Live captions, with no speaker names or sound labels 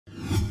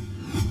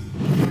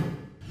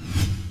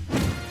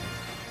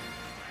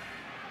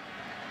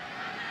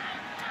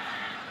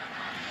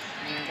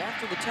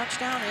after the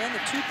touchdown and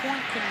the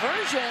two-point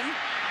conversion.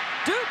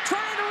 Duke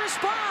trying to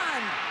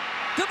respond.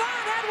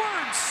 DeVon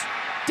Edwards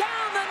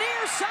down the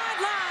near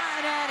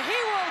sideline, and he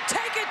will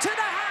take it to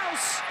the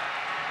house.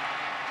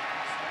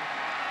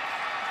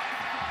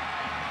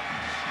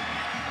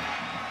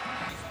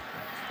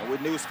 We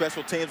knew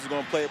special teams was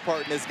going to play a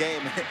part in this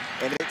game,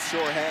 and it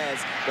sure has.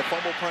 The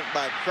fumble punt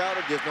by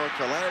Crowder gives North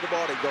Carolina the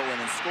ball. They go in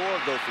and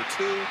score, go for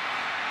two.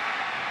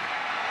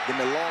 Then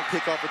the long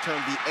kickoff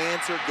return, the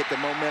answer, get the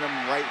momentum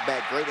right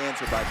back. Great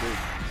answer by Duke.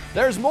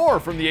 There's more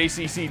from the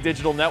ACC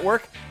Digital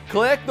Network.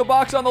 Click the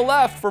box on the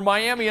left for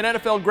Miami and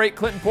NFL great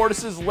Clinton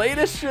Portis'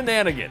 latest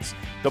shenanigans.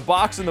 The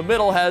box in the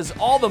middle has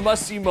all the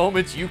must-see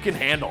moments you can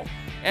handle.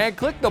 And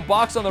click the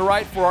box on the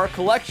right for our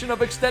collection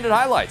of extended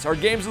highlights, our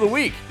games of the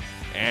week.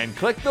 And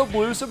click the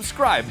blue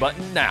subscribe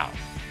button now.